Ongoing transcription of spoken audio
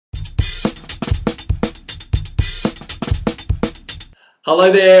Hello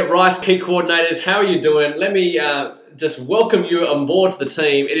there, Rice Key Coordinators. How are you doing? Let me just welcome you on board to the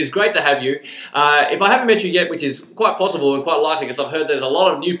team. It is great to have you. If I haven't met you yet, which is quite possible and quite likely because I've heard there's a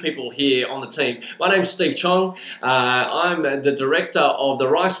lot of new people here on the team. My name's Steve Chong. I'm the director of the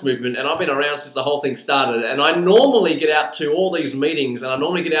Rice Movement, and I've been around since the whole thing started. And I normally get out to all these meetings, and I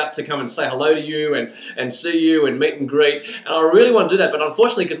normally get out to come and say hello to you and see you and meet and greet. And I really want to do that, but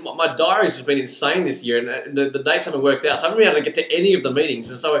unfortunately, because my diaries has been insane this year, and the dates haven't worked out, so I haven't been able to get to any of the meetings.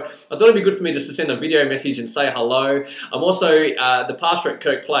 And so I thought it'd be good for me just to send a video message and say hello. I'm also the pastor at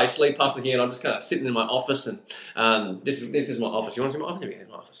Kirk Place, lead pastor here, and I'm just kind of sitting in my office. And this is my office. You want to see my office? Here's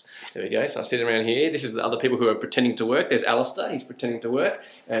my office. There we go. So I sit around here. This is the other people who are pretending to work. There's Alistair. He's pretending to work,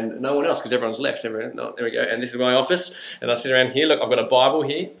 and no one else because everyone's left. There we go. And this is my office. And I sit around here. Look, I've got a Bible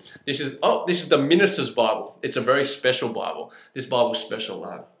here. This is the minister's Bible. It's a very special Bible. This Bible's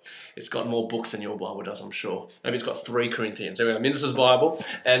special. It's got more books than your Bible does, I'm sure. Maybe it's got 3 Corinthians. There we go. Minister's Bible.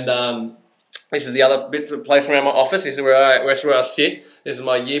 And this is the other bits of place around my office. This is where I sit. This is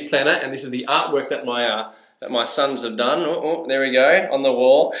my year planner, and this is the artwork that my sons have done. There we go, on the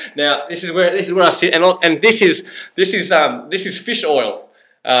wall. Now this is where I sit, and this is fish oil.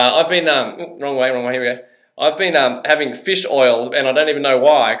 I've been wrong way. Here we go. I've been having fish oil, and I don't even know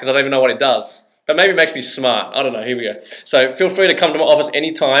why, because I don't even know what it does. But maybe it makes me smart. I don't know. Here we go. So feel free to come to my office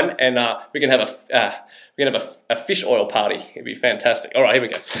anytime, and we can have a fish oil party. It'd be fantastic. All right, here we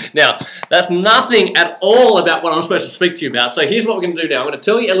go. Now, that's nothing at all about what I'm supposed to speak to you about. So here's what we're going to do now. I'm going to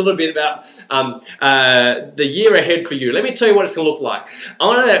tell you a little bit about the year ahead for you. Let me tell you what it's going to look like. I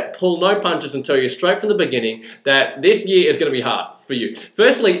want to pull no punches and tell you straight from the beginning that this year is going to be hard for you.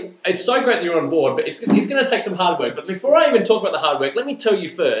 Firstly, it's so great that you're on board, but it's going to take some hard work. But before I even talk about the hard work, let me tell you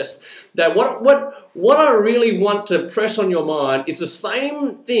first that what I really want to press on your mind is the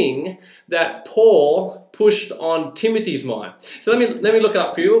same thing that Paul pushed on Timothy's mind. So let me look it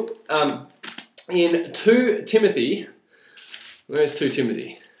up for you. In 2 Timothy, where's 2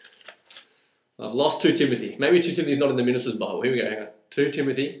 Timothy? I've lost 2 Timothy. Maybe 2 Timothy is not in the minister's Bible. Here we go. Hang on. 2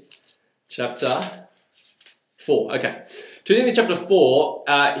 Timothy, chapter 4. Okay. 2 Timothy chapter 4,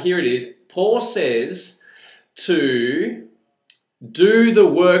 here it is. Paul says to do the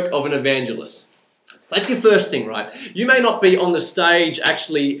work of an evangelist. That's your first thing, right? You may not be on the stage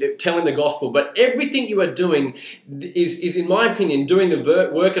actually telling the gospel, but everything you are doing is in my opinion, doing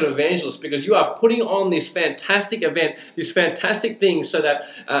the work of an evangelist, because you are putting on this fantastic event, this fantastic thing so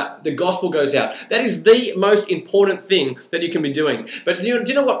that the gospel goes out. That is the most important thing that you can be doing. But do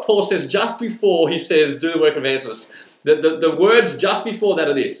you know what Paul says just before he says, do the work of evangelist? The words just before that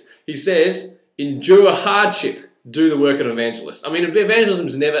are this. He says, endure hardship. Do the work of an evangelist. I mean, evangelism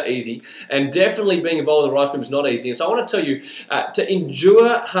is never easy, and definitely being involved in the Rice Movement is not easy. And so I want to tell you to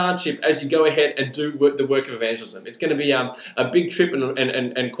endure hardship as you go ahead and do the work of evangelism. It's going to be a big trip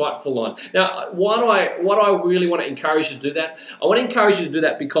and quite full on. Now, why do I really want to encourage you to do that? I want to encourage you to do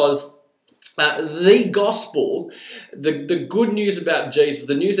that because the gospel, the good news about Jesus,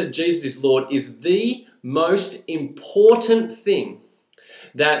 the news that Jesus is Lord, is the most important thing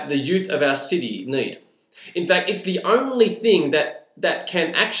that the youth of our city need. In fact, it's the only thing that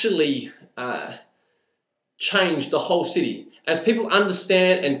can actually change the whole city. As people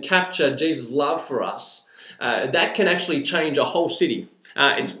understand and capture Jesus' love for us, that can actually change a whole city.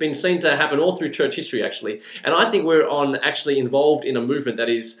 It's been seen to happen all through church history, actually. And I think we're actually involved in a movement that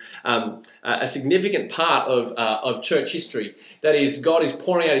is a significant part of church history. That is, God is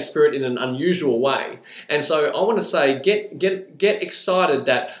pouring out His Spirit in an unusual way. And so I want to say, get excited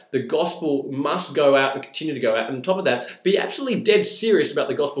that the gospel must go out and continue to go out. And on top of that, be absolutely dead serious about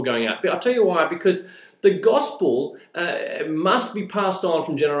the gospel going out. But I'll tell you why, because the gospel must be passed on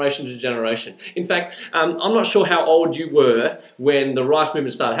from generation to generation. In fact, I'm not sure how old you were when the Rice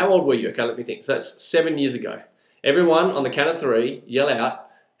Movement started. How old were you? Okay, let me think. So that's 7 years ago. Everyone, on the count of 3, yell out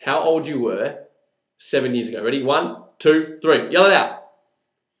how old you were 7 years ago. Ready? 1, 2, 3. Yell it out.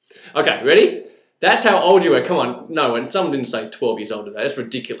 Okay, ready? That's how old you were. Come on. No, and someone didn't say 12 years old today. That's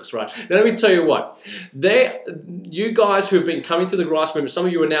ridiculous, right? Now, let me tell you what. You guys who have been coming through the Rice Movement, some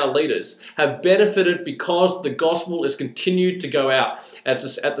of you are now leaders, have benefited because the gospel has continued to go out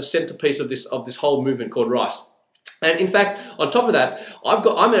as at the centerpiece of this whole movement called Rice. And in fact, on top of that,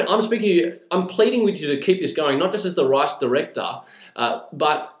 I'm speaking to you, I'm pleading with you to keep this going, not just as the Rice director,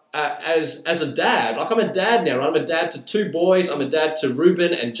 but as a dad. Like, I'm a dad now, right? I'm a dad to 2 boys. I'm a dad to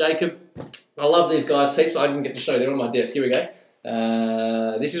Reuben and Jacob. I love these guys heaps. I didn't get to show you. They're on my desk. Here we go.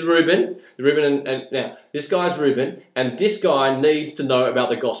 This is Reuben. And now this guy's Reuben, and this guy needs to know about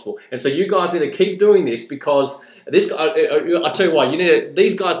the gospel. And so you guys need to keep doing this because This guy, I'll tell you why.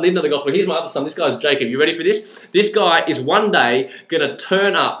 These guys need to know the gospel. Here's my other son. This guy's Jacob. You ready for this? This guy is one day going to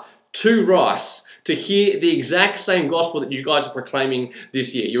turn up to Rice to hear the exact same gospel that you guys are proclaiming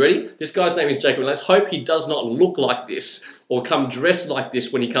this year. You ready? This guy's name is Jacob. Let's hope he does not look like this or come dressed like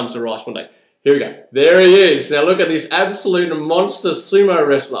this when he comes to Rice one day. Here we go. There he is. Now look at this absolute monster sumo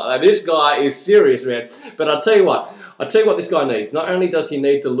wrestler. Now, this guy is serious, man. But I'll tell you what this guy needs. Not only does he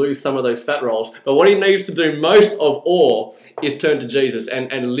need to lose some of those fat rolls, but what he needs to do most of all is turn to Jesus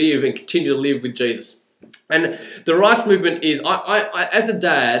and live and continue to live with Jesus. And the Rice movement is, I as a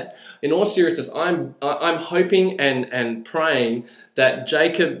dad, in all seriousness, I'm hoping and praying that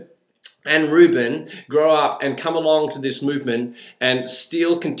Jacob and Reuben grow up and come along to this movement and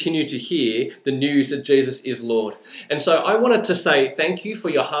still continue to hear the news that Jesus is Lord. And so I wanted to say thank you for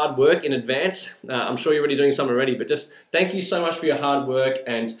your hard work in advance. I'm sure you're already doing some already, but just thank you so much for your hard work,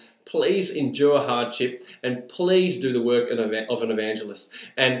 and please endure hardship, and please do the work of an evangelist.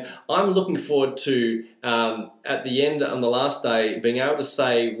 And I'm looking forward to, at the end, on the last day, being able to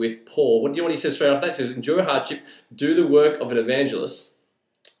say with Paul, what do you know what he says straight after that? He says, endure hardship, do the work of an evangelist,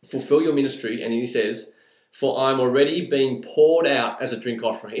 fulfill your ministry, and he says, for I'm already being poured out as a drink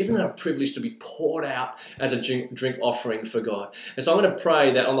offering. Isn't it a privilege to be poured out as a drink offering for God? And so I'm going to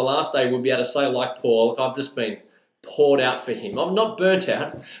pray that on the last day we'll be able to say like Paul, look, I've just been poured out for him. I'm not burnt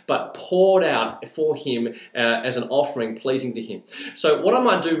out, but poured out for him as an offering pleasing to him. So what I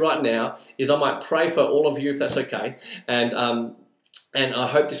might do right now is I might pray for all of you, if that's okay, and I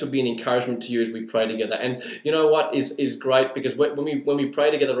hope this will be an encouragement to you as we pray together. And you know what is great, because when we pray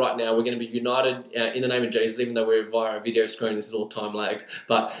together right now, we're going to be united in the name of Jesus, even though we're via a video screen, this is all time lagged.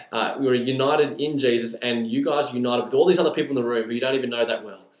 But we're united in Jesus, and you guys are united with all these other people in the room who you don't even know that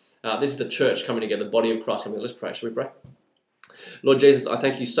well. This is the church coming together, the body of Christ coming together. Let's pray. Shall we pray? Lord Jesus, I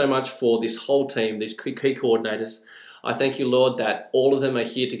thank you so much for this whole team, these key coordinators. I thank you, Lord, that all of them are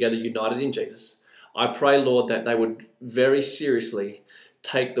here together, united in Jesus. I pray, Lord, that they would very seriously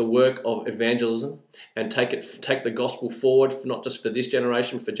take the work of evangelism and take the gospel forward, not just for this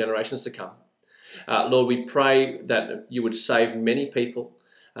generation, but for generations to come. Lord, we pray that you would save many people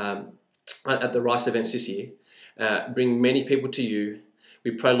at the Rice events this year, bring many people to you. We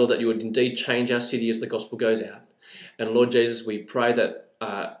pray, Lord, that you would indeed change our city as the gospel goes out. And Lord Jesus, we pray that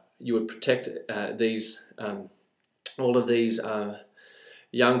you would protect all of these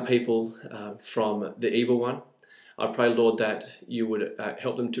young people from the evil one. I pray, Lord, that you would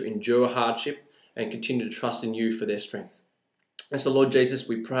help them to endure hardship and continue to trust in you for their strength. And so, Lord Jesus,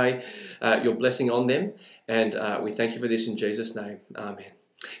 we pray your blessing on them, and we thank you for this in Jesus' name. Amen.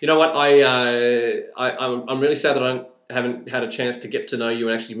 You know what? I'm really sad that I haven't had a chance to get to know you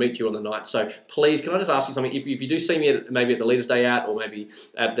and actually meet you on the night. So please, can I just ask you something? If you do see me maybe at the Leaders' Day Out or maybe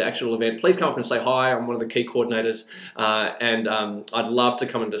at the actual event, please come up and say hi. I'm one of the key coordinators, and I'd love to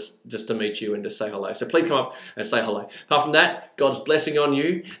come and just to meet you and just say hello. So please come up and say hello. Apart from that, God's blessing on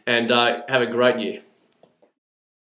you, and have a great year.